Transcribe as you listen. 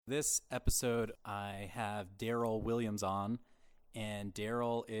This episode, I have Daryl Williams on, and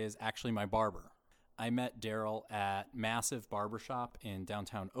Daryl is actually my barber. I met Daryl at Massive Barbershop in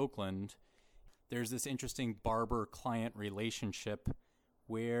downtown Oakland. There's this interesting barber-client relationship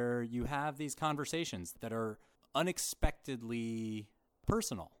where you have these conversations that are unexpectedly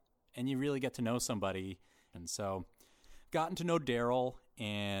personal, and you really get to know somebody. And so, gotten to know Daryl,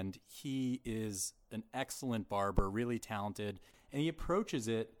 and he is an excellent barber, really talented, and he approaches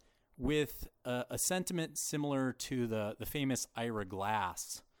it with a sentiment similar to the famous Ira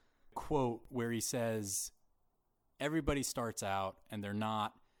Glass quote where he says, everybody starts out and they're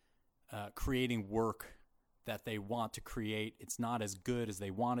not creating work that they want to create. It's not as good as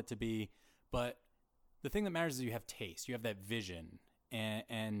they want it to be, but the thing that matters is you have taste, you have that vision,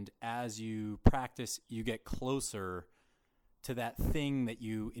 and as you practice, you get closer to that thing that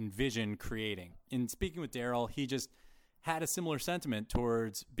you envision creating. In speaking with Daryl, he just had a similar sentiment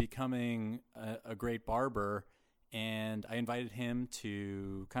towards becoming a great barber, and I invited him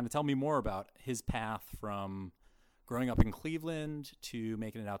to kind of tell me more about his path from growing up in Cleveland to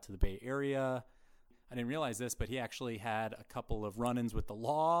making it out to the Bay Area. I didn't realize this, but he actually had a couple of run-ins with the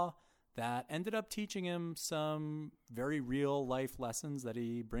law that ended up teaching him some very real life lessons that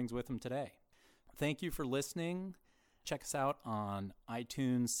he brings with him today. Thank you for listening. Check us out on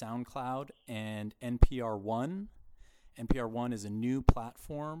iTunes, SoundCloud, and NPR One. NPR One is a new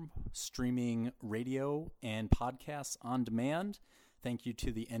platform streaming radio and podcasts on demand. Thank you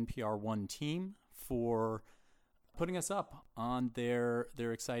to the NPR One team for putting us up on their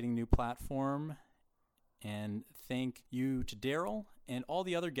exciting new platform. And thank you to Daryl and all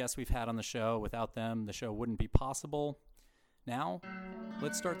the other guests we've had on the show. Without them, the show wouldn't be possible. Now,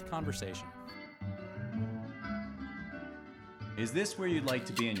 let's start the conversation. Is this where you'd like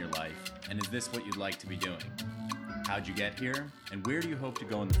to be in your life? And is this what you'd like to be doing? How'd you get here? And where do you hope to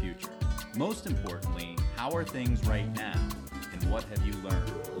go in the future? Most importantly, how are things right now? And what have you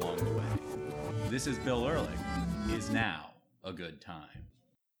learned along the way? This is Bill Ehrlich. Is now a good time?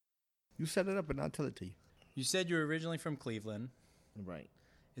 You set it up and I'll tell it to you. You said you were originally from Cleveland. Right.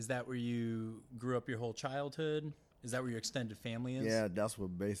 Is that where you grew up your whole childhood? Is that where your extended family is? Yeah, that's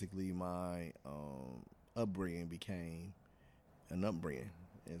what basically my upbringing became. An upbringing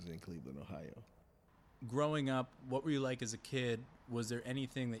is in Cleveland, Ohio. Growing up, what were you like as a kid? Was there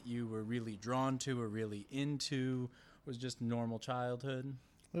anything that you were really drawn to or really into? Was it just normal childhood?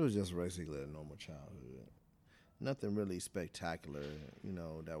 It was just basically a normal childhood. Nothing really spectacular,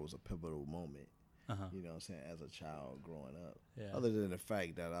 that was a pivotal moment, you know what I'm saying, as a child growing up. Yeah. Other than the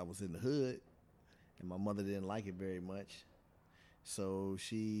fact that I was in the hood and my mother didn't like it very much. So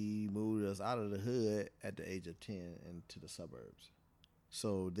she moved us out of the hood at the age of 10 into the suburbs.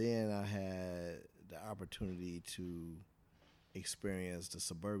 So then I had the opportunity to experience the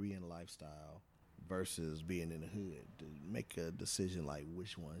suburban lifestyle versus being in the hood, to make a decision like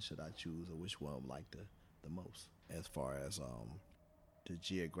which one should I choose or which one I like the most as far as the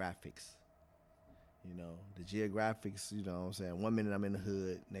geographics. The geographics, you know what I'm saying? 1 minute I'm in the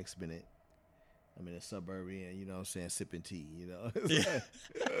hood, next minute I'm in a suburban, you know what I'm saying, sipping tea, Yeah.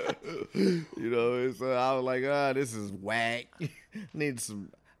 So I was like, this is whack.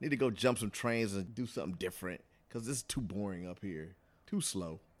 Need to go jump some trains and do something different because this is too boring up here, too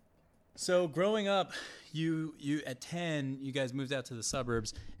slow. So growing up, you at 10, you guys moved out to the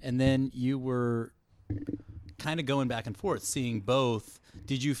suburbs, and then you were kind of going back and forth, seeing both.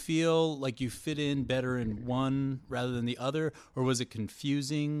 Did you feel like you fit in better in one rather than the other, or was it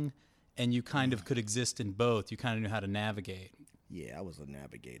confusing and you kind of could exist in both? You kind of knew how to navigate. Yeah, I was a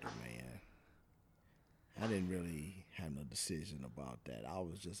navigator, man. I didn't really have no decision about that. I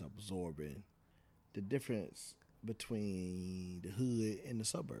was just absorbing the difference between the hood and the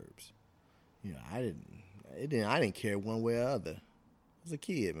suburbs. I didn't care one way or other. I was a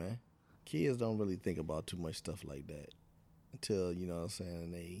kid, man. Kids don't really think about too much stuff like that until,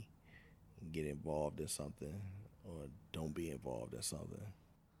 they get involved in something or don't be involved in something.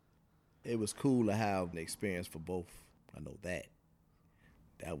 It was cool to have an experience for both. I know that.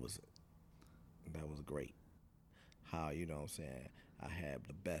 That was great. How, I had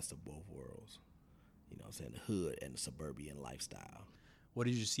the best of both worlds. The hood and the suburban lifestyle. What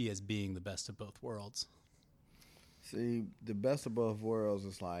did you see as being the best of both worlds? See, the best of both worlds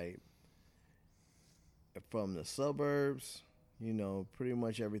is like, from the suburbs, pretty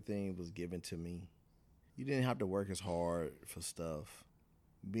much everything was given to me. You didn't have to work as hard for stuff.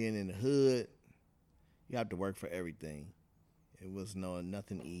 Being in the hood, you have to work for everything. It was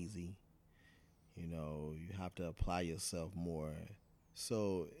nothing easy. You have to apply yourself more.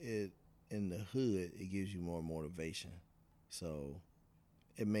 So in the hood, it gives you more motivation. So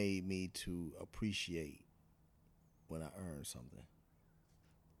it made me to appreciate when I earned something.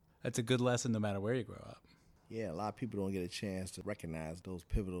 That's a good lesson no matter where you grow up. Yeah, a lot of people don't get a chance to recognize those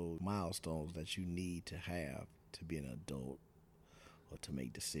pivotal milestones that you need to have to be an adult or to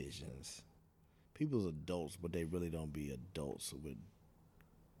make decisions. People's adults, but they really don't be adults with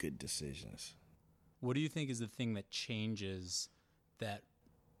good decisions. What do you think is the thing that changes that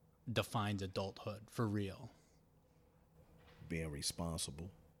defines adulthood for real? Being responsible.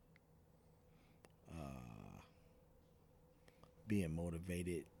 Being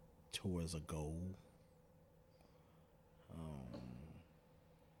motivated towards a goal.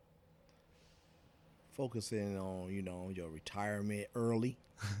 Focusing on, your retirement early.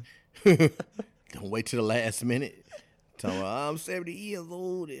 Don't wait till the last minute. Tell me, I'm 70 years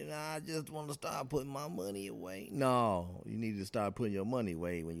old and I just want to start putting my money away. No, you need to start putting your money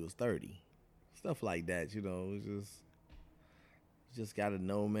away when you was 30. Stuff like that, it's just got to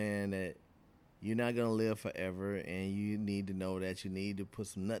know, man, that you're not going to live forever, and you need to know that you need to put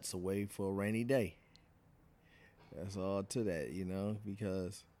some nuts away for a rainy day. That's all to that,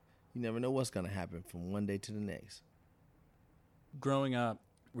 because you never know what's going to happen from one day to the next. Growing up,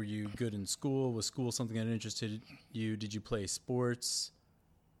 were you good in school? Was school something that interested you? Did you play sports?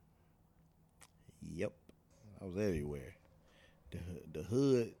 Yep. I was everywhere. The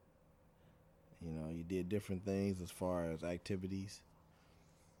hood, you did different things as far as activities.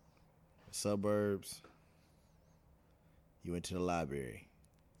 The suburbs, you went to the library.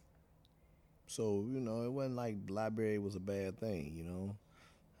 So, it wasn't like the library was a bad thing,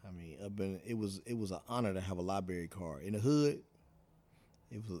 I mean, it was an honor to have a library card. In the hood,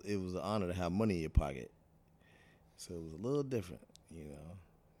 it was an honor to have money in your pocket. So it was a little different,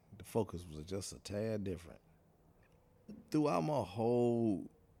 The focus was just a tad different. Throughout my whole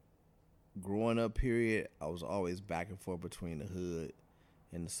growing up period, I was always back and forth between the hood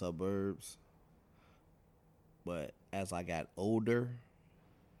and the suburbs. But as I got older,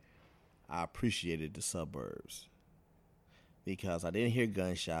 I appreciated the suburbs because I didn't hear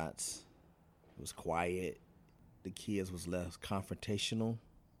gunshots. It was quiet. The kids was less confrontational.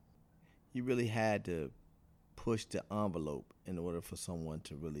 You really had to push the envelope in order for someone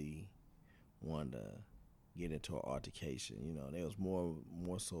to really want to get into an altercation. They was more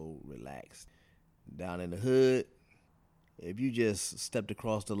so relaxed. Down in the hood, if you just stepped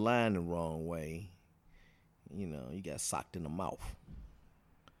across the line the wrong way, you got socked in the mouth.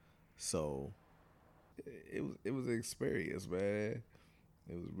 So it was an experience, man.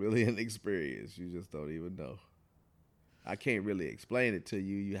 It was really an experience. You just don't even know. I can't really explain it to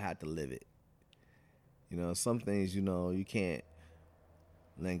you. You have to live it. Some things, you can't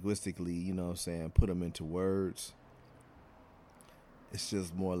linguistically, put them into words. It's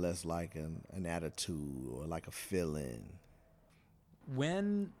just more or less like an attitude or like a feeling.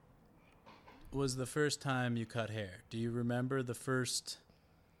 When was the first time you cut hair? Do you remember the first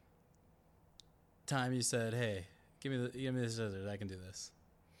time you said, "Hey, give me the scissors, I can do this"?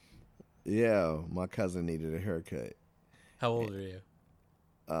 Yeah, my cousin needed a haircut. How old are you?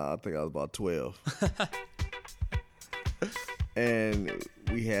 I think I was about 12. And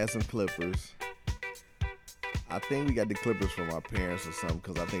we had some clippers. I think we got the clippers from our parents or something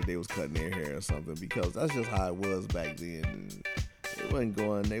because I think they was cutting their hair or something because that's just how it was back then. And it wasn't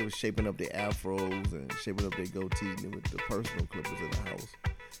going, they was shaping up their afros and shaping up their goatees with the personal clippers in the house.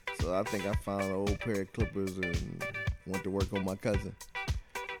 So I think I found an old pair of clippers and went to work on my cousin.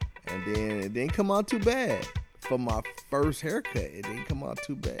 And then it didn't come out too bad. For my first haircut, it didn't come out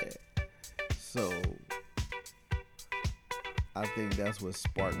too bad. So I think that's what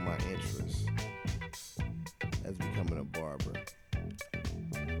sparked my interest as becoming a barber.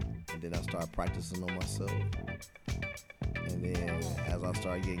 And then I started practicing on myself. And then as I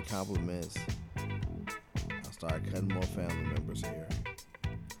started getting compliments, I started cutting more family members' hair.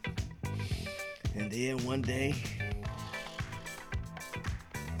 And then one day,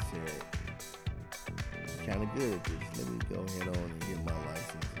 I said, kind of good at this. Let me go ahead on and get my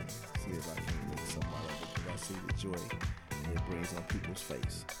license and see if I can make something out of it because I see the joy that it brings on people's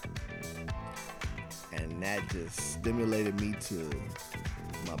face. And that just stimulated me to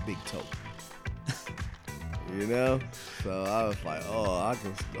my big toe. So I was like,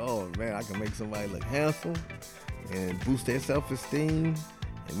 I can make somebody look handsome and boost their self-esteem.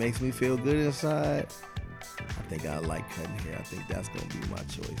 It makes me feel good inside. I think I like cutting hair. I think that's going to be my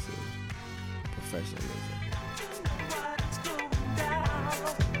choice of professionalism.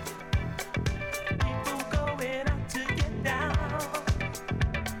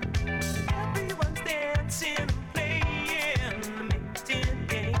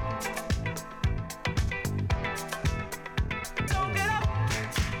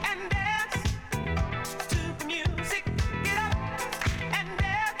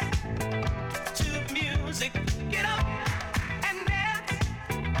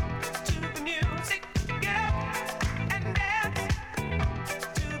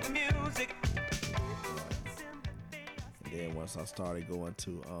 once I started going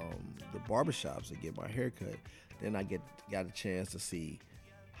to the barbershops to get my hair cut, then I got a chance to see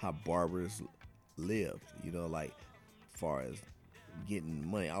how barbers lived, you know, like far as getting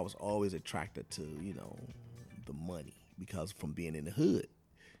money. I was always attracted to, you know, the money because from being in the hood,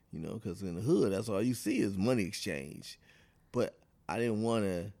 you know, because in the hood, that's all you see is money exchange. But I didn't want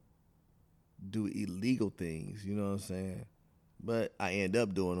to do illegal things, you know what I'm saying? But I end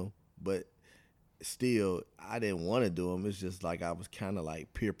up doing them. But still, I didn't want to do them. It's just like I was kind of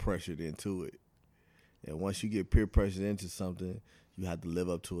like peer pressured into it. And once you get peer pressured into something, you have to live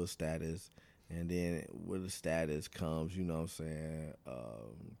up to a status. And then with the status comes, you know what I'm saying,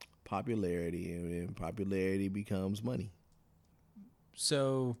 popularity. And then popularity becomes money.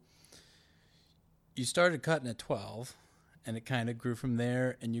 So you started cutting at 12, and it kind of grew from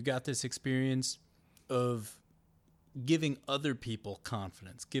there. And you got this experience of giving other people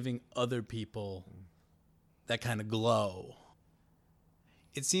confidence, giving other people that kind of glow.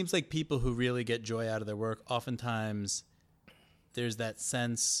 It seems like people who really get joy out of their work, oftentimes there's that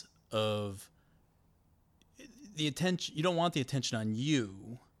sense of the attention. You don't want the attention on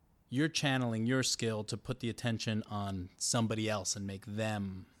you. You're channeling your skill to put the attention on somebody else and make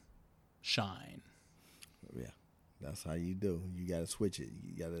them shine. Yeah, that's how you do. You got to switch it.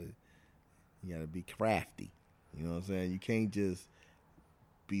 You got to be crafty. You know what I'm saying? You can't just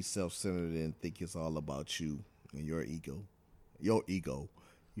be self-centered and think it's all about you and your ego. Your ego.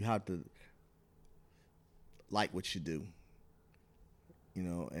 You have to like what you do. You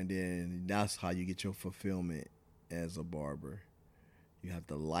know, and then that's how you get your fulfillment as a barber. You have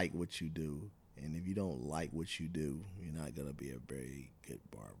to like what you do. And if you don't like what you do, you're not going to be a very good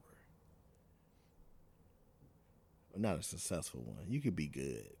barber. Not a successful one. You could be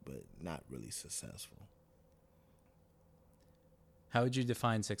good, but not really successful. How would you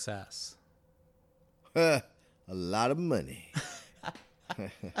define success? A lot of money.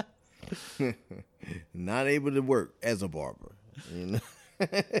 Not able to work as a barber. You know?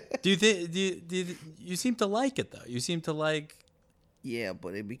 You seem to like it though? You seem to like. Yeah,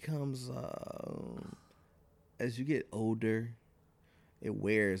 but it becomes as you get older, it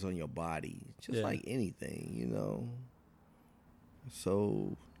wears on your body, just like anything, you know.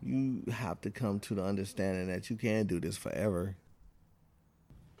 So you have to come to the understanding that you can't do this forever.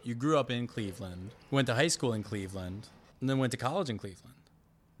 You grew up in Cleveland, went to high school in Cleveland, and then went to college in Cleveland.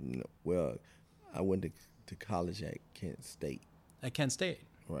 No, well, I went to college at Kent State. At Kent State?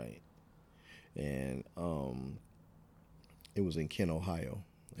 Right. And it was in Kent, Ohio.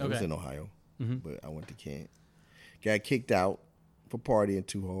 It was in Ohio, but I went to Kent. Got kicked out for partying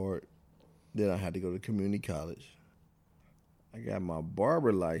too hard. Then I had to go to community college. I got my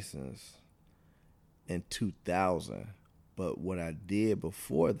barber license in 2000. But what I did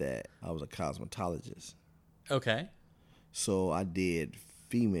before that, I was a cosmetologist. Okay. So I did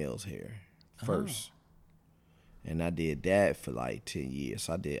females' hair first. And I did that for like 10 years.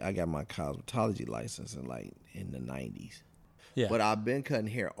 So I got my cosmetology license in the 90s. Yeah. But I've been cutting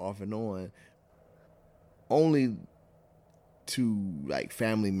hair off and on only to like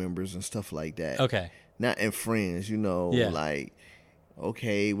family members and stuff like that. Okay. Not and friends, you know, Yeah. like,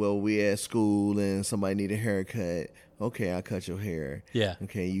 okay, well, we at school and somebody need a haircut. Okay, I cut your hair. Yeah.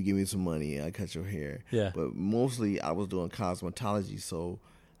 Okay, you give me some money, I cut your hair. Yeah. But mostly I was doing cosmetology, so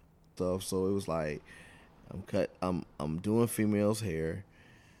it was like I'm doing females' hair,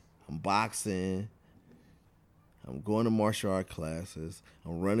 I'm boxing, I'm going to martial art classes,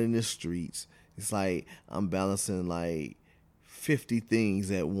 I'm running the streets. It's like I'm balancing like 50 things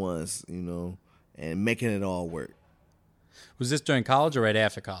at once, you know, and making it all work. Was this during college or right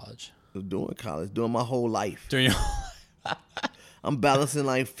after college? Doing college, doing my whole life. During your I'm balancing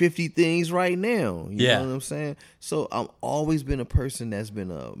like 50 things right now. You Yeah. know what I'm saying? So I've always been a person that's been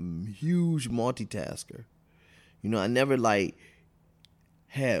a huge multitasker. You know, I never like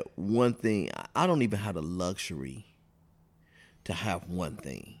had one thing. I don't even have the luxury to have one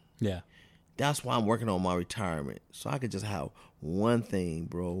thing. Yeah. That's why I'm working on my retirement. So I could just have one thing,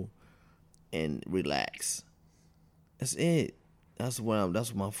 bro, and relax. That's it. That's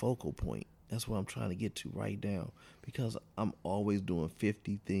my focal point. That's what I'm trying to get to right now, because I'm always doing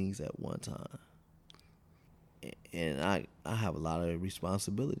 50 things at one time. And I have a lot of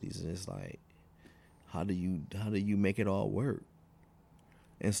responsibilities, and it's like, how do you make it all work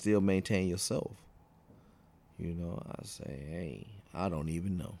and still maintain yourself? You know, I say, hey, I don't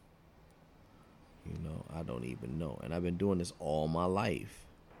even know. You know, I don't even know. And I've been doing this all my life.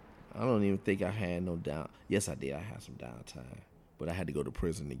 I don't even think I had no down. Yes, I did. I had some downtime, but I had to go to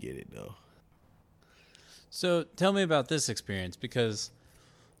prison to get it, though. So tell me about this experience, because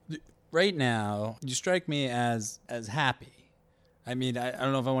right now you strike me as happy. I mean, I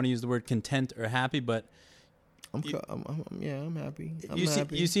don't know if I want to use the word content or happy, but I'm happy.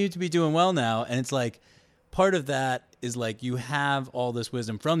 you seem to be doing well now, and it's like part of that is like you have all this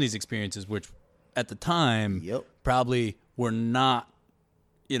wisdom from these experiences, which at the time probably were not,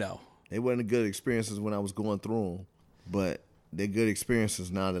 They weren't good experiences when I was going through them, but they're good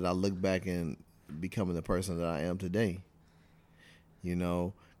experiences now that I look back and becoming the person that I am today.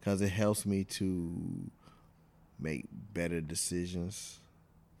 Because it helps me to make better decisions.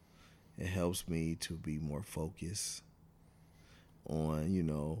 It helps me to be more focused on,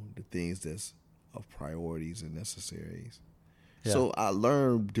 the things that's of priorities and necessaries. Yeah. So I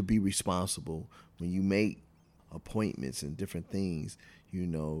learned to be responsible. When you make appointments and different things,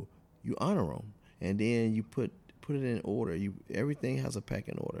 you honor them, and then you put it in order. Everything has a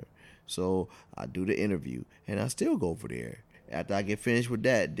pecking order. So I do the interview, and I still go over there. After I get finished with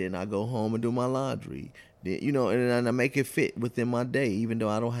that, then I go home and do my laundry. Then, and then I make it fit within my day, even though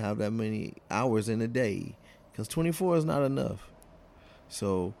I don't have that many hours in a day, because 24 is not enough.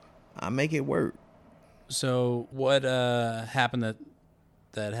 So I make it work. So what happened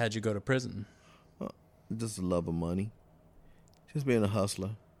that had you go to prison? Just the love of money. Just being a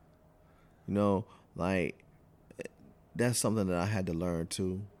hustler. That's something that I had to learn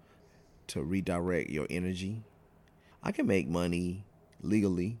too, to redirect your energy. I can make money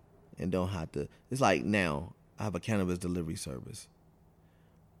legally and don't have to. It's like now, I have a cannabis delivery service.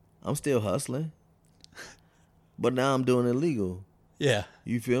 I'm still hustling, but now I'm doing it legal. Yeah.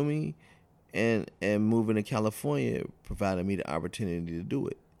 You feel me? And moving to California provided me the opportunity to do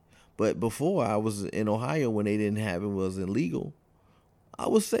it. But before, I was in Ohio when they didn't have it, was illegal. I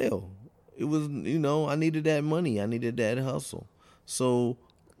would sell. It was, I needed that money. I needed that hustle. So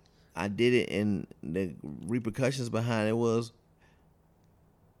I did it, and the repercussions behind it was,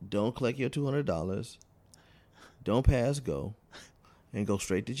 don't collect your $200, don't pass go, and go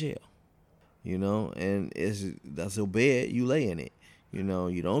straight to jail. And that's your bed, you lay in it. You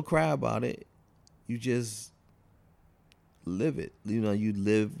don't cry about it. You just live it. You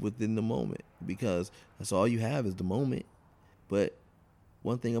live within the moment, because that's all you have is the moment. But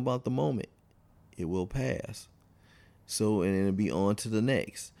one thing about the moment, it will pass. So, and it'll be on to the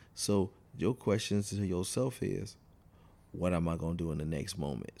next. So your question to yourself is, what am I going to do in the next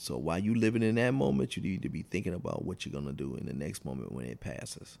moment? So while you living in that moment, you need to be thinking about what you're going to do in the next moment when it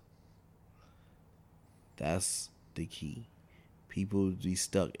passes. That's the key. People be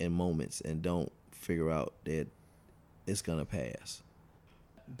stuck in moments and don't figure out that it's going to pass.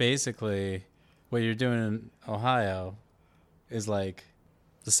 Basically, what you're doing in Ohio is like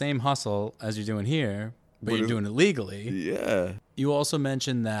the same hustle as you're doing here, but you're doing it legally. Yeah. You also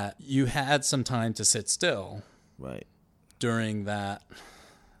mentioned that you had some time to sit still. Right. During that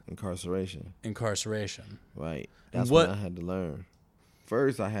incarceration. Right. That's what I had to learn.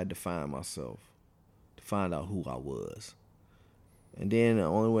 First, I had to find myself, to find out who I was. And then the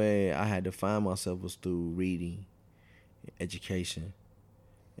only way I had to find myself was through reading, education.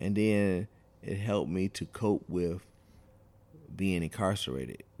 And then it helped me to cope with being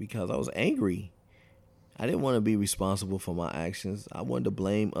incarcerated, because I was angry. I didn't want to be responsible for my actions. I wanted to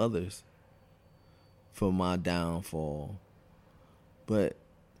blame others for my downfall. But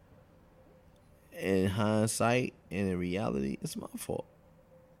in hindsight and in reality, it's my fault.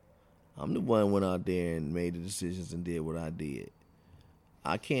 I'm the one who went out there and made the decisions and did what I did.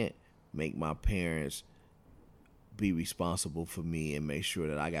 I can't make my parents be responsible for me and make sure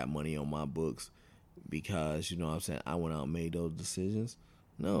that I got money on my books because, I went out and made those decisions.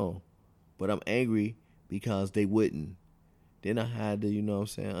 No. But I'm angry because they wouldn't. Then I had to,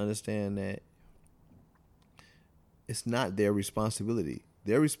 understand that it's not their responsibility.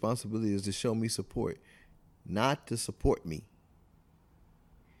 Their responsibility is to show me support, not to support me.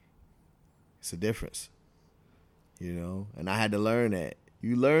 It's a difference, and I had to learn that.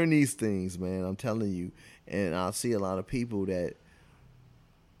 You learn these things, man, I'm telling you. And I see a lot of people that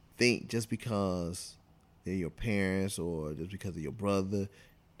think just because they're your parents or just because of your brother,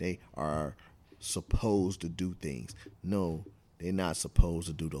 they are supposed to do things. No, they're not supposed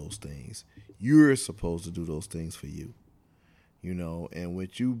to do those things. You're supposed to do those things for you, and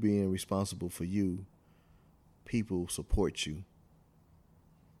with you being responsible for you, people support you.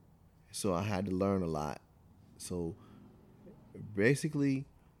 So I had to learn a lot. So basically,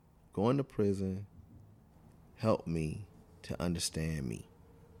 going to prison helped me to understand me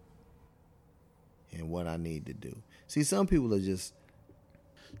and what I need to do. See, some people are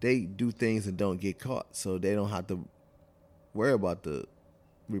they do things and don't get caught, so they don't have to worry about the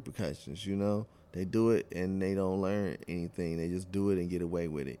repercussions, They do it and they don't learn anything. They just do it and get away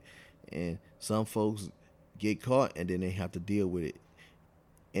with it. And some folks get caught, and then they have to deal with it.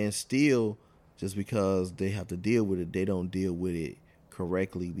 And still, just because they have to deal with it, they don't deal with it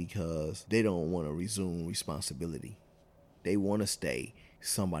correctly because they don't want to resume responsibility. They want to stay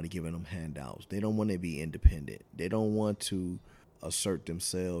somebody giving them handouts. They don't want to be independent. They don't want to assert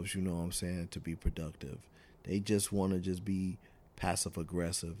themselves, you know what I'm saying, to be productive. They just want to just be passive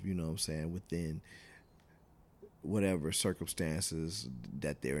aggressive, you know what I'm saying, within whatever circumstances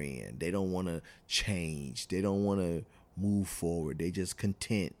that they're in. They don't want to change. They don't want to move forward. They just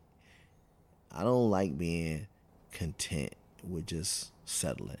content. I don't like being content with just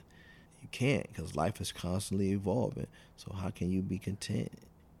settling. You can't, because life is constantly evolving. So how can you be content?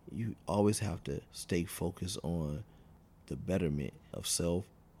 You always have to stay focused on the betterment of self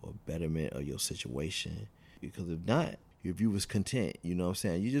or betterment of your situation. Because if not, if you was content, you know what I'm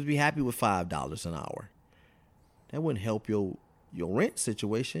saying, you just be happy with $5 an hour. That wouldn't help your rent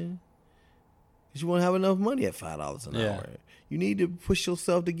situation, because you won't have enough money at $5 an hour. You need to push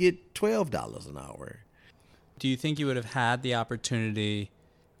yourself to get $12 an hour. Do you think you would have had the opportunity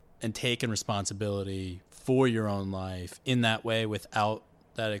and taken responsibility for your own life in that way without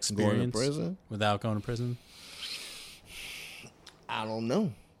that experience? Going to prison? Without going to prison? I don't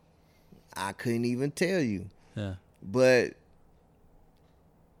know. I couldn't even tell you. Yeah. But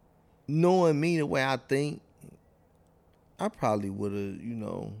knowing me the way I think, I probably would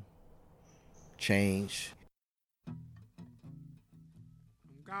have, changed. I'm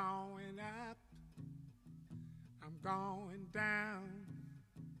going up. I'm going down.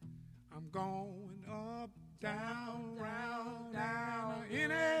 I'm going up, down, round, down.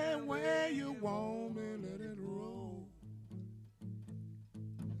 Any way you want me, let it roll.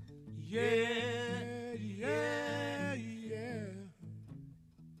 Yeah, yeah, yeah.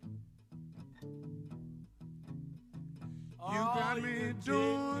 You got me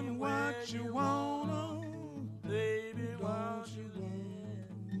doing what you wanna, baby, what you want.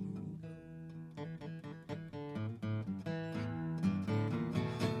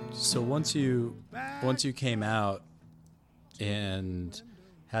 So once you came out and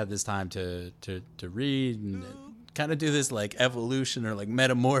had this time to read and kind of do this like evolution or like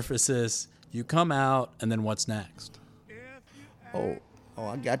metamorphosis, you come out, and then what's next? Oh,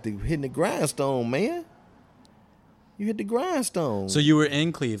 I got to hitting the grindstone, man. You hit the grindstone. So you were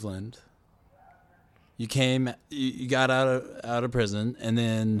in Cleveland. You got out of prison, and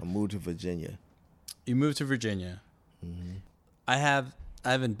then I moved to Virginia. You moved to Virginia. Mm-hmm. I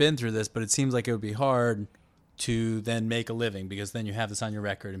haven't been through this, but it seems like it would be hard to then make a living, because then you have this on your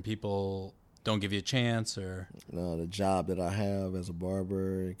record and people don't give you a chance. Or no, the job that I have as a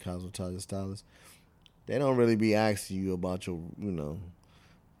barber and cosmetologist stylist, they don't really be asking you about your,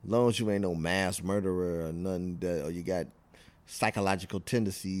 as long as you ain't no mass murderer or nothing, or you got psychological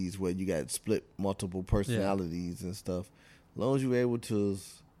tendencies where you got split multiple personalities and stuff. As long as you're able to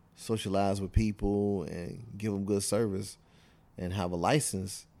socialize with people and give them good service and have a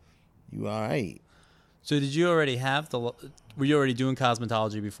license, you all right. So did you already were you already doing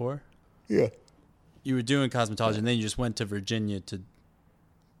cosmetology before? Yeah. You were doing cosmetology, and then you just went to Virginia to...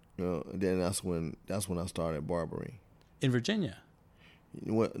 then that's when I started barbering. In Virginia?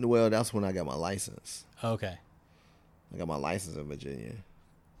 Well, that's when I got my license. Okay. I got my license in Virginia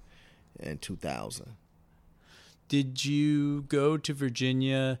in 2000. Did you go to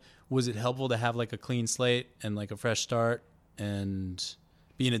Virginia? Was it helpful to have like a clean slate and like a fresh start and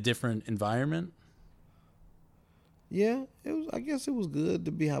be in a different environment? Yeah, it was. I guess it was good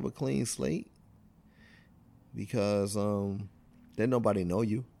to have a clean slate, because then nobody know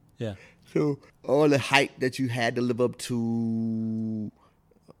you. Yeah. So all the hype that you had to live up to,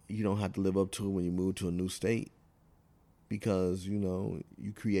 you don't have to live up to when you move to a new state, because you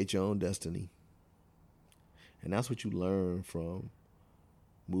create your own destiny, and that's what you learn from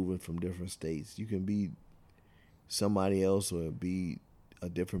moving from different states. You can be somebody else or be a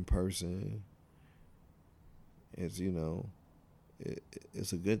different person. It's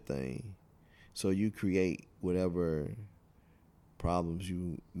it's a good thing. So you create whatever problems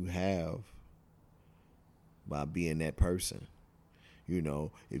you have by being that person.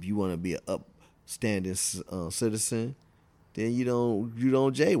 If you want to be an upstanding citizen, then you don't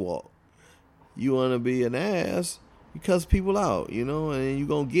jaywalk. You want to be an ass, you cuss people out, and you're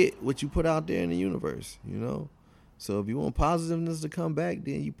going to get what you put out there in the universe, So if you want positiveness to come back,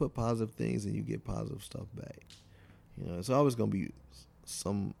 then you put positive things and you get positive stuff back. It's always going to be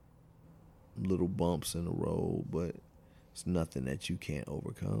some little bumps in the road, but it's nothing that you can't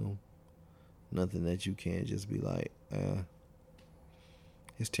overcome. Nothing that you can't just be like,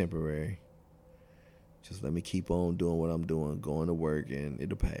 it's temporary. Just let me keep on doing what I'm doing, going to work, and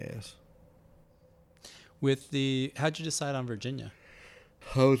it'll pass. How'd you decide on Virginia?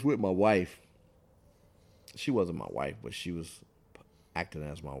 I was with my wife. She wasn't my wife, but she was acting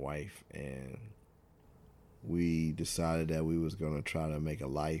as my wife, and we decided that we was gonna try to make a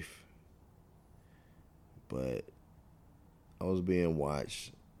life. But I was being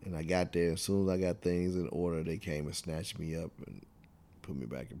watched, and I got there. As soon as I got things in order, they came and snatched me up and put me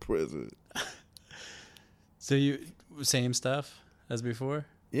back in prison. So you same stuff as before?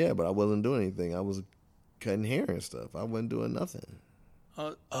 Yeah, but I wasn't doing anything. I was cutting hair and stuff. I wasn't doing nothing.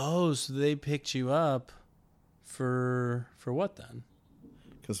 So they picked you up for what then?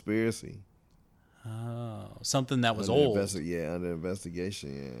 Conspiracy. Oh, something that was Under old. under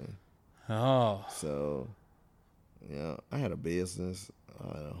investigation, yeah. Oh, So, yeah, I had a business,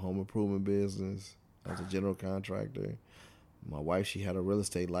 a home improvement business. I was a general contractor. My wife, she had a real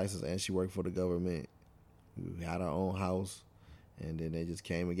estate license and she worked for the government. We had our own house. And then they just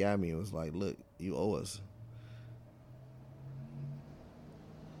came and got me. It was like, look, you owe us.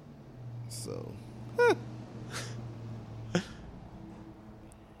 So,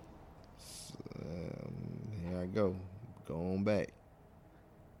 here I go. Go on back.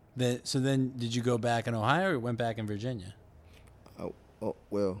 so then did you go back in Ohio or went back in Virginia? Oh,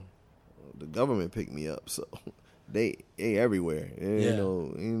 well, the government picked me up, so they everywhere. They, Yeah.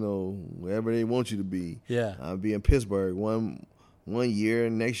 you know, wherever they want you to be. Yeah. I'll be in Pittsburgh one year.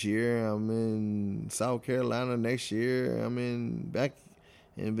 Next year, I'm in South Carolina. Next year, I'm back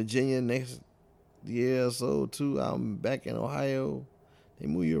in Virginia. Next year or so, too, I'm back in Ohio. They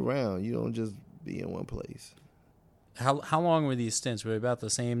move you around. You don't just be in one place. How long were these stints? Were they about the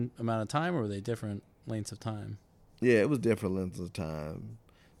same amount of time, or were they different lengths of time? Yeah, it was different lengths of time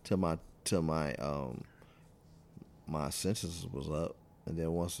till my my sentence was up, and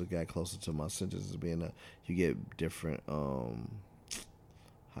then once it got closer to my sentences being up, you get different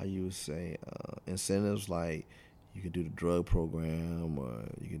how you would say incentives, like you can do the drug program, or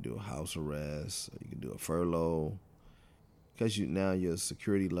you can do a house arrest, or you can do a furlough, because now your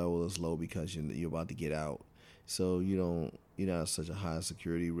security level is low because you're about to get out, so you're not such a high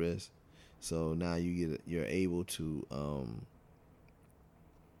security risk. So now you're able to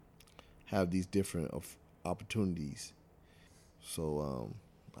have these different opportunities. So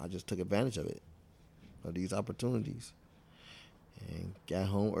I just took advantage of these opportunities, and got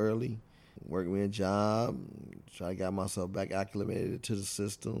home early, worked me a job, try to get myself back acclimated to the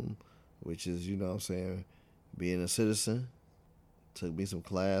system, which is, you know what I'm saying, being a citizen. Took me some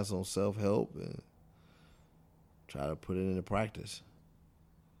class on self-help and try to put it into practice.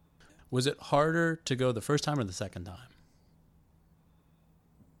 Was it harder to go the first time or the second time?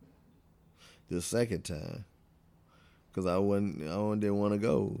 The second time, because I didn't want to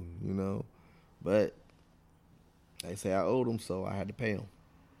go, you know, but they say I owed them, so I had to pay them.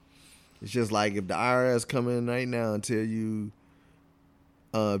 It's just like if the IRS come in right now and tell you,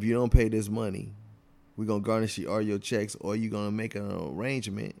 if you don't pay this money, we're gonna garnish all your checks, or you're gonna make an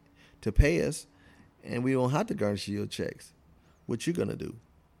arrangement to pay us, and we don't have to garnish your checks. What you gonna do?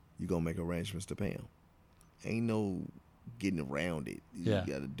 You gonna make arrangements to pay them. Ain't no getting around it. You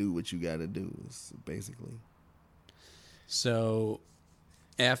gotta do what you gotta do, basically. So,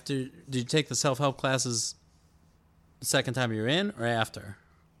 did you take the self-help classes the second time you were in, or after?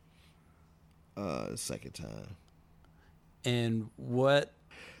 Second time. And what?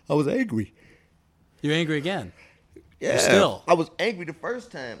 I was angry. You're angry again? Yeah. You're still? I was angry the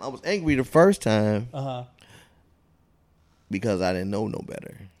first time. Because I didn't know no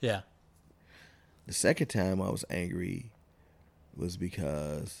better. Yeah. The second time I was angry was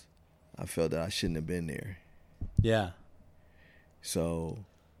because I felt that I shouldn't have been there. Yeah. So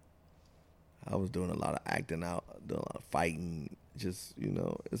I was doing a lot of acting out, doing a lot of fighting. Just, you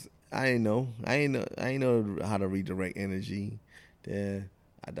know, I ain't know how to redirect energy. Then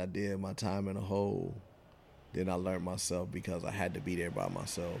I did my time in a hole. Then I learned myself because I had to be there by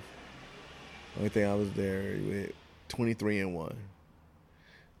myself. Only thing I was there with 23-1.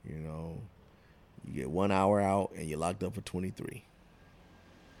 You know, you get 1 hour out and you're locked up for 23.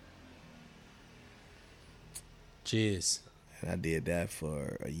 Jeez. And I did that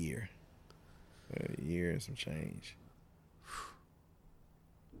for a year. A year and some change.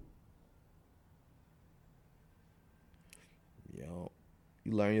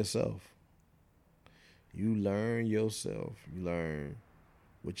 You learn yourself. You learn yourself. You learn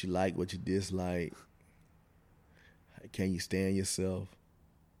what you like, what you dislike. Can you stand yourself?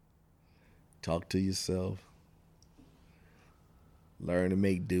 Talk to yourself. Learn to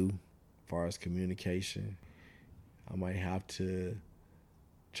make do as far as communication. I might have to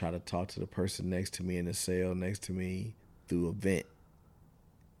try to talk to the person next to me in the cell next to me through a vent.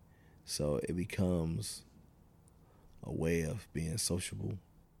 So it becomes a way of being sociable.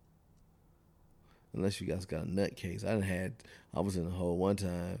 Unless you guys got a nutcase. I was in a hole one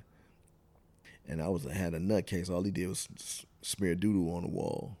time, and I had a nutcase. All he did was smear doodle on the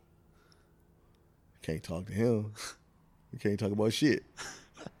wall. Can't talk to him. You can't talk about shit.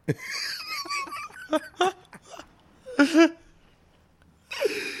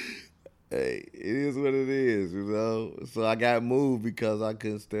 Hey, it is what it is, you know. So I got moved because I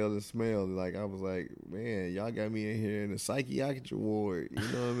couldn't stand the smell. Like I was like, man, y'all got me in here in the psychiatric ward. You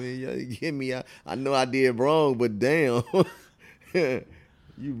know what I mean? Y'all get me out. I know I did wrong, but damn, you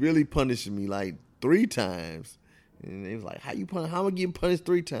really punishing me like 3 times. And they was like, how am I getting punished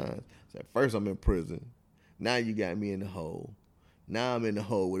 3 times? I said, first I'm in prison. Now you got me in the hole. Now I'm in the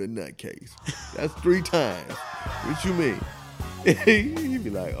hole with a nutcase. That's 3 times. What you mean? He'd be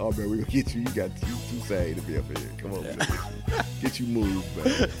like, oh, man, we're going to get you. You too sad to be up here. Come on, man. Get you moved,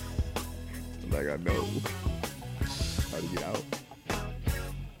 man. I'm like, I know how to get out.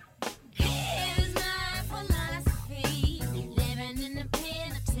 Here's my philosophy, living in the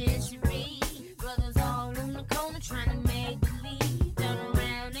penitentiary. Brothers all on the corner trying to make believe. Turn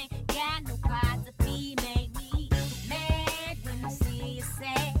around, ain't got no pot to feed. Make me mad when I see you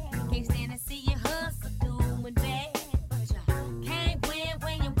sad. Can't stand to see you hustle, doing bad.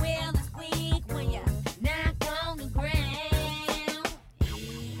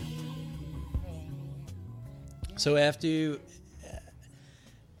 So after you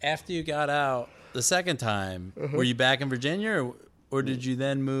got out the second time, were you back in Virginia, or did you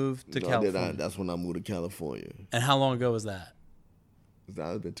then move to California? That's when I moved to California. And how long ago was that? It's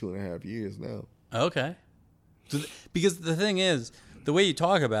been 2.5 years now. Okay. So because the thing is, the way you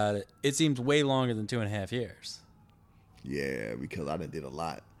talk about it, it seems way longer than 2.5 years. Yeah, because I done did a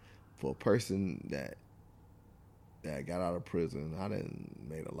lot. For a person that got out of prison, I done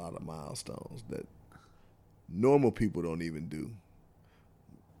made a lot of milestones that normal people don't even do,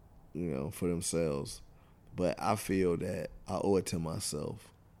 you know, for themselves. But I feel that I owe it to myself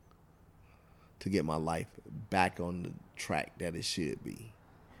to get my life back on the track that it should be,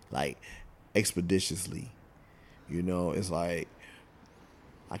 like expeditiously. You know, it's like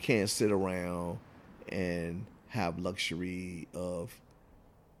I can't sit around and have luxury of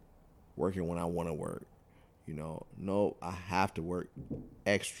working when I want to work. You know, no, I have to work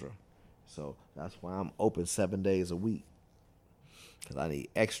extra. So that's why I'm open 7 days a week, because I need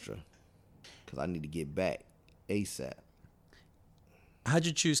extra, because I need to get back ASAP. How'd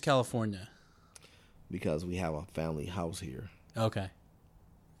you choose California? Because we have a family house here. Okay.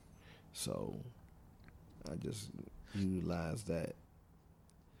 So I just utilize that.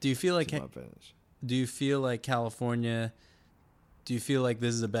 Do you feel like to my advantage. Do you feel like California? Do you feel like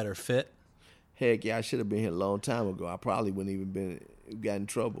this is a better fit? Heck yeah, I should have been here a long time ago. I probably wouldn't even got in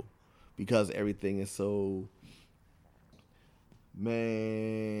trouble. Because everything is so liberal.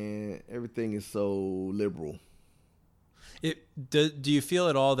 Do you feel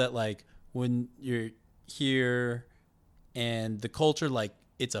at all that, like, when you're here and the culture, like,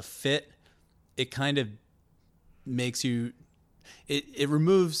 it's a fit, it kind of makes you, it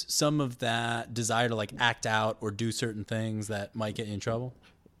removes some of that desire to, like, act out or do certain things that might get you in trouble?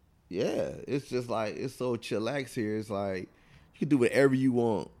 Yeah, it's just like, it's so chillax here. It's like, you can do whatever you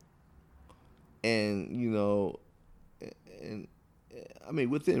want. And, you know, and I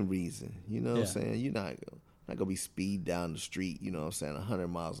mean, within reason, you know what I'm saying? You're not going to be speed down the street, you know what I'm saying? 100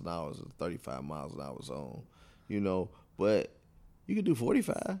 miles an hour is 35 miles an hour zone, you know, but you can do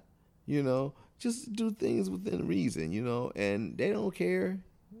 45, you know, just do things within reason, you know, and they don't care.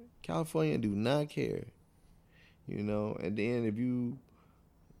 California do not care, you know, and then if you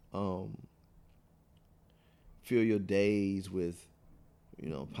fill your days with, you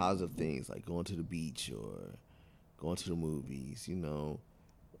know, positive things like going to the beach or going to the movies, you know,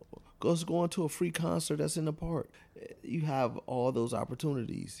 going to a free concert that's in the park. You have all those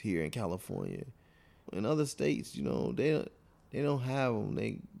opportunities here in California. In other states, you know, they don't have them.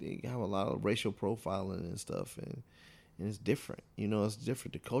 They have a lot of racial profiling and stuff, and it's different. You know, it's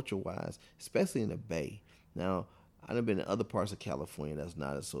different, the culture-wise, especially in the Bay. Now, I've been in other parts of California that's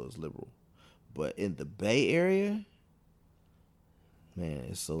not as liberal, but in the Bay Area, man,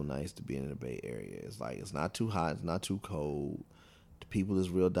 it's so nice to be in the Bay Area. It's like, it's not too hot, it's not too cold. The people is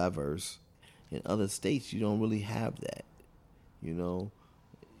real diverse. In other states, you don't really have that, you know.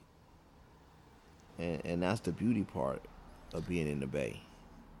 And that's the beauty part of being in the Bay.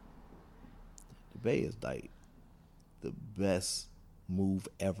 The Bay is like the best move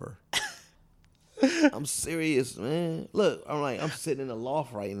ever. I'm serious, man. Look, I'm sitting in the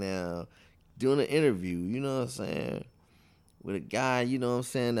loft right now doing an interview, you know what I'm saying? with a guy, you know what I'm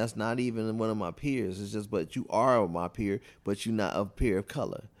saying, that's not even one of my peers. It's just, but you are my peer, but you're not a peer of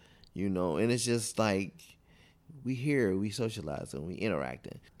color, you know. And it's just like, we here, we socializing, we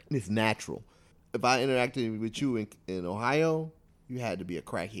interacting. It's natural. If I interacted with you in Ohio, you had to be a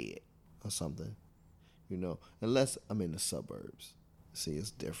crackhead or something, you know, unless I'm in the suburbs. See,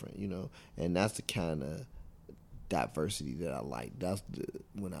 it's different, you know, and that's the kind of diversity that I like. That's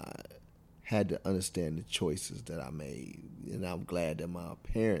when I had to understand the choices that I made, and I'm glad that my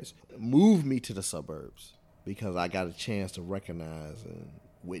parents moved me to the suburbs because I got a chance to recognize and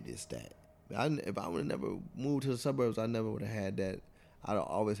witness that. If I would have never moved to the suburbs, I never would have had that. I'd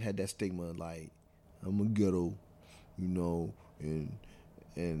always had that stigma, like, I'm a ghetto, you know,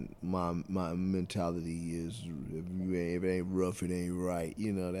 and my mentality is if it ain't rough, it ain't right,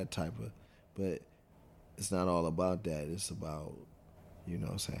 you know, that type of. But it's not all about that. It's about, you know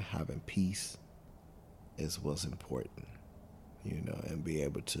what I'm saying, having peace is what's important, you know, and be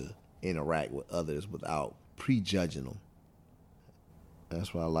able to interact with others without prejudging them.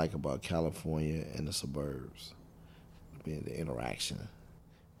 That's what I like about California and the suburbs, being the interaction.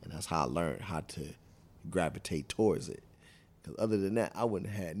 And that's how I learned how to gravitate towards it. Because other than that, I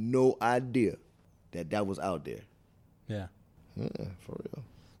wouldn't have had no idea that was out there. Yeah. Yeah, for real.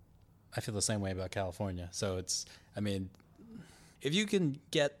 I feel the same way about California. So it's, I mean, if you can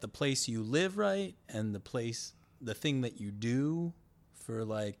get the place you live right and the thing that you do for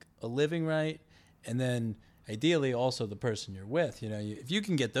like a living right, and then ideally also the person you're with, you know, if you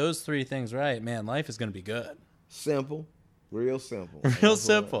can get those three things right, man, life is going to be good. Simple. Real simple. Real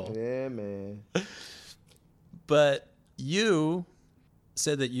simple. Yeah, man. But you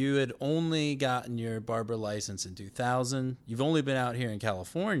said that you had only gotten your barber license in 2000. You've only been out here in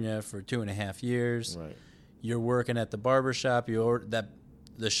California for 2.5 years. Right. You're working at the barber shop.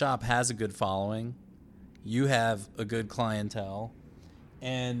 The shop has a good following. You have a good clientele.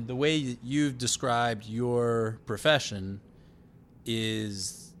 And the way that you've described your profession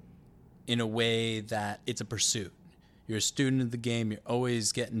is in a way that it's a pursuit. You're a student of the game. You're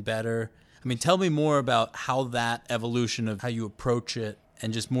always getting better. I mean, tell me more about how that evolution of how you approach it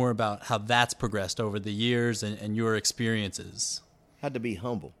and just more about how that's progressed over the years and your experiences. Had to be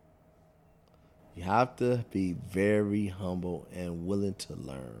humble. You have to be very humble and willing to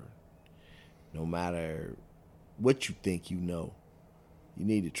learn. No matter what you think you know, you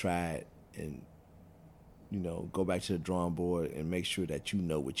need to try it and, you know, go back to the drawing board and make sure that you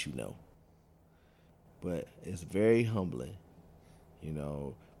know what you know. But it's very humbling, you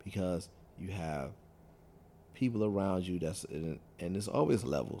know, because you have people around you and it's always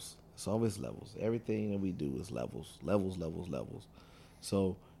levels. It's always levels. Everything that we do is levels.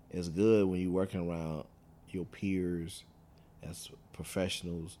 So it's good when you're working around your peers as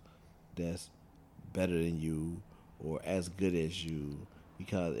professionals that's better than you or as good as you,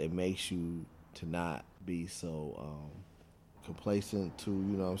 because it makes you to not be so complacent to,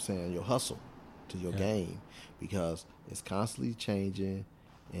 you know what I'm saying, your hustle, to your game, because it's constantly changing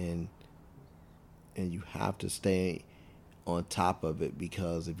and you have to stay on top of it,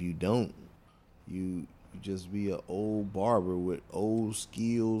 because if you don't, you just be an old barber with old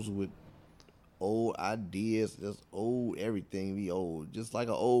skills, with old ideas, just old everything be old, just like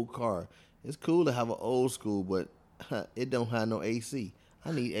an old car. It's cool to have an old school, but it don't have no AC.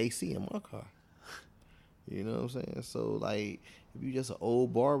 I need AC in my car. You know what I'm saying? So, like, if you just an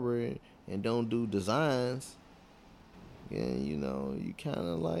old barber and don't do designs, then, you know, you kind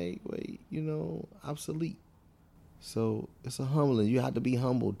of like, wait, you know, obsolete. So it's a humbling. You have to be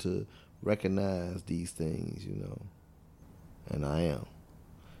humble to recognize these things, you know. And I am.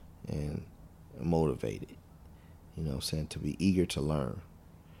 And motivated, you know what I'm saying, to be eager to learn.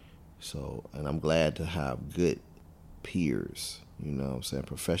 So, and I'm glad to have good peers, you know what I'm saying,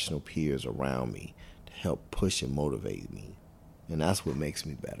 professional peers around me to help push and motivate me. And that's what makes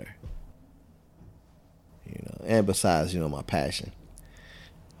me better. You know, and besides, you know, my passion.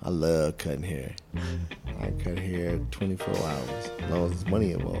 I love cutting hair. I cut hair 24 hours, as long as there's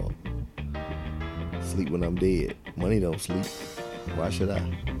money involved. Sleep when I'm dead. Money don't sleep. Why should I?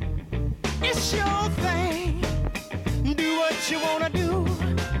 It's your thing. Do what you wanna do.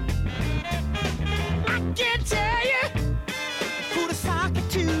 I can't tell you who to sock it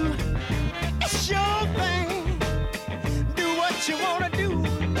to. It's your thing. Do what you wanna do.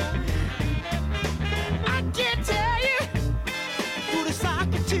 I can't tell you who to sock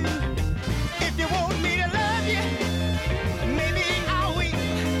it to. If you want me to love you, maybe I'll wait.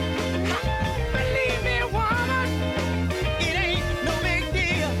 Believe me, woman, it ain't no big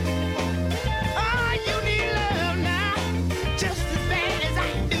deal. Oh, you need love now, just as bad as I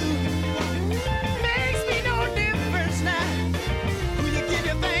do. Makes me no difference.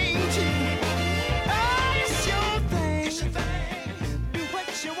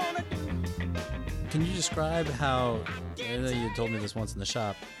 describe how, I know you told me this once in the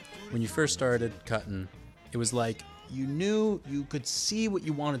shop, when you first started cutting, it was like you knew you could see what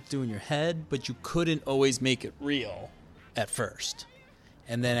you wanted to do in your head, but you couldn't always make it real at first.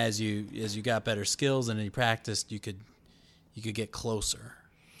 And then as you got better skills and you practiced, you could get closer,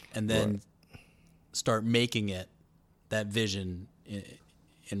 and then start making it that vision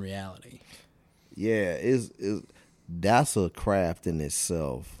in reality. Yeah, that's a craft in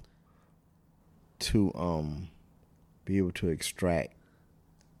itself to be able to extract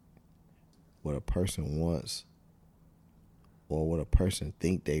what a person wants or what a person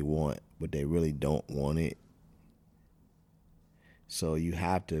think they want, but they really don't want it. So you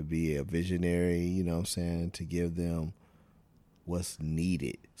have to be a visionary, you know what I'm saying, to give them what's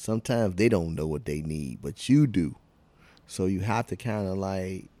needed. Sometimes they don't know what they need, but you do. So you have to kind of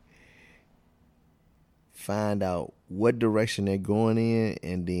like find out what direction they're going in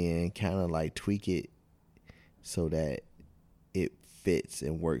and then kind of like tweak it so that it fits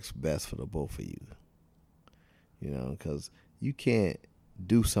and works best for the both of you. You know, because you can't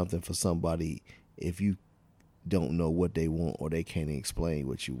do something for somebody if you don't know what they want or they can't explain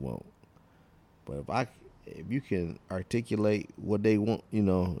what you want. But if you can articulate what they want, you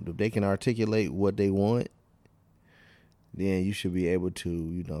know, if they can articulate what they want, then you should be able to,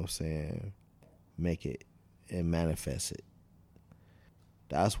 you know what I'm saying, make it and manifest it.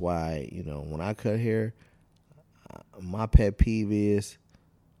 That's why, you know, when I cut hair, my pet peeve is,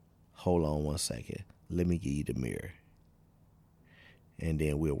 hold on one second, let me give you the mirror. And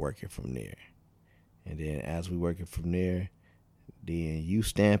then we'll work it from there. And then as we work it from there, then you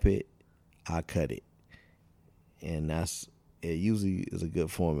stamp it, I cut it. And it usually is a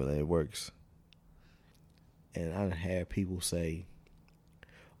good formula. It works. And I had people say,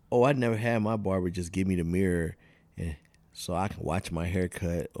 oh, I never had my barber just give me the mirror and so I can watch my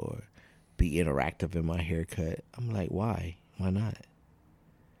haircut or be interactive in my haircut. I'm like, why? Why not?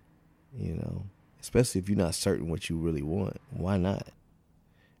 You know, especially if you're not certain what you really want. Why not?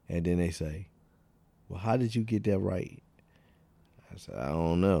 And then they say, well, how did you get that right? I said, I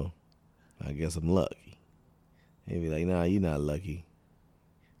don't know. I guess I'm lucky. They'd be like, nah, you're not lucky.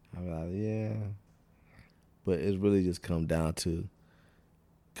 I'm like, yeah. But it's really just come down to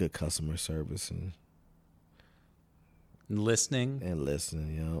good customer service and listening,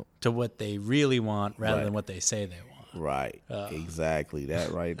 you know, to what they really want rather than what they say they want. Right. Exactly.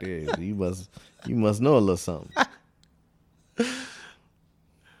 That right there. You must know a little something.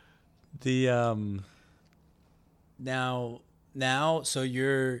 The now so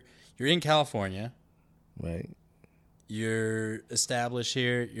you're in California. Right. You're established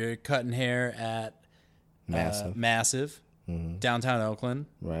here. You're cutting hair at Massive. Mm-hmm. Downtown Oakland.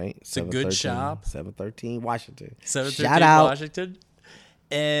 Right. It's a good shop. 713 Washington. 713 Shout out. Washington.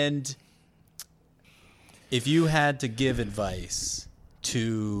 And if you had to give advice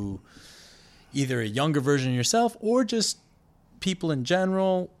to either a younger version of yourself or just people in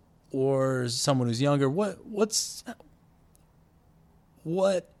general or someone who's younger, what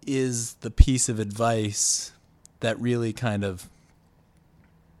is the piece of advice that really kind of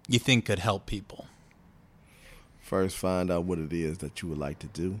you think could help people? First, find out what it is that you would like to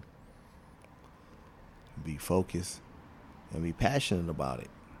do. Be focused and be passionate about it.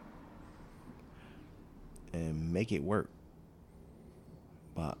 And make it work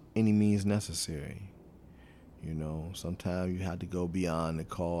by any means necessary. You know, sometimes you have to go beyond the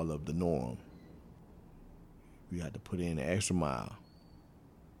call of the norm. You have to put in an extra mile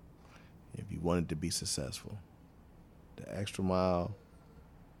if you want it to be successful. The extra mile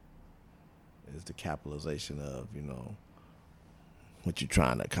is the capitalization of, you know, what you're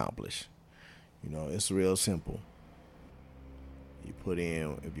trying to accomplish. You know, it's real simple. If you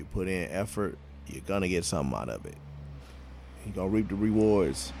put in effort, you're gonna get something out of it. You're gonna reap the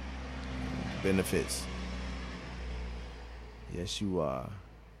rewards, benefits. Yes, you are.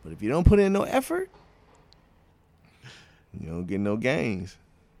 But if you don't put in no effort, you don't get no gains.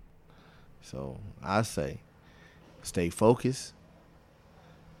 So I say, stay focused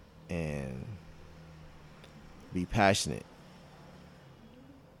and be passionate.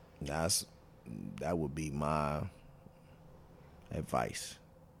 That would be my advice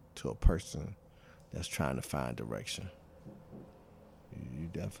to a person that's trying to find direction. You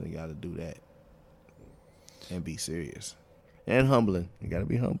definitely got to do that and be serious and humbling. You got to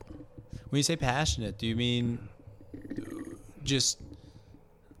be humble. When you say passionate, do you mean just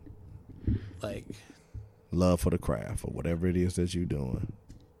like love for the craft or whatever it is that you're doing?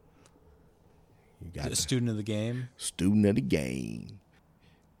 You got a student of the game. Student of the game.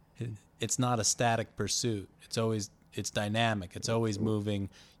 It's not a static pursuit. It's dynamic. It's always moving.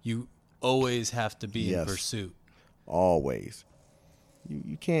 You always have to be in Yes. pursuit. Always.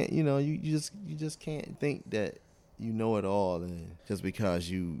 You can't, you just can't think that you know it all, and just because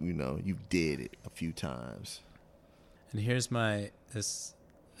you did it a few times. And here's this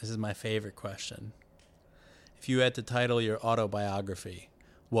is my favorite question. If you had to title your autobiography,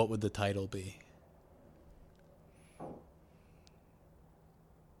 what would the title be?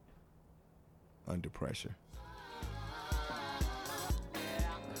 Under Pressure.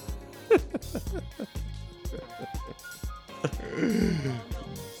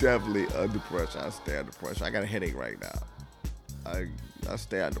 Definitely Under Pressure. I stay under pressure. I got a headache right now. I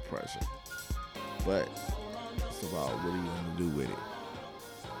stay under pressure. But it's about what are you going to do with it?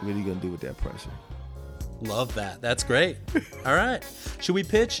 What are you going to do with that pressure? Love that. That's great. All right. Should we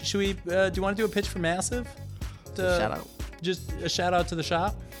pitch? Do you want to do a pitch for Massive? Shout out. Just a shout out to the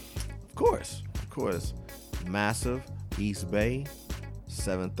shop? Of course. Massive, East Bay,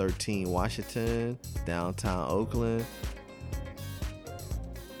 713 Washington, downtown Oakland.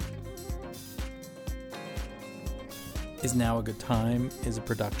 Is Now a Good Time is a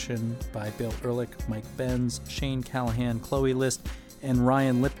production by Bill Ehrlich, Mike Benz, Shane Callahan, Chloe List, and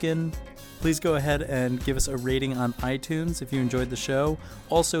Ryan Lipkin. Please go ahead and give us a rating on iTunes if you enjoyed the show.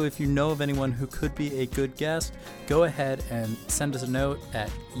 Also, if you know of anyone who could be a good guest, go ahead and send us a note at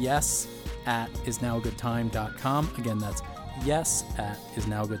yes@isnowagoodtime.com. Again, that's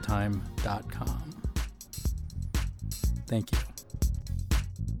yes@isnowagoodtime.com. Thank you.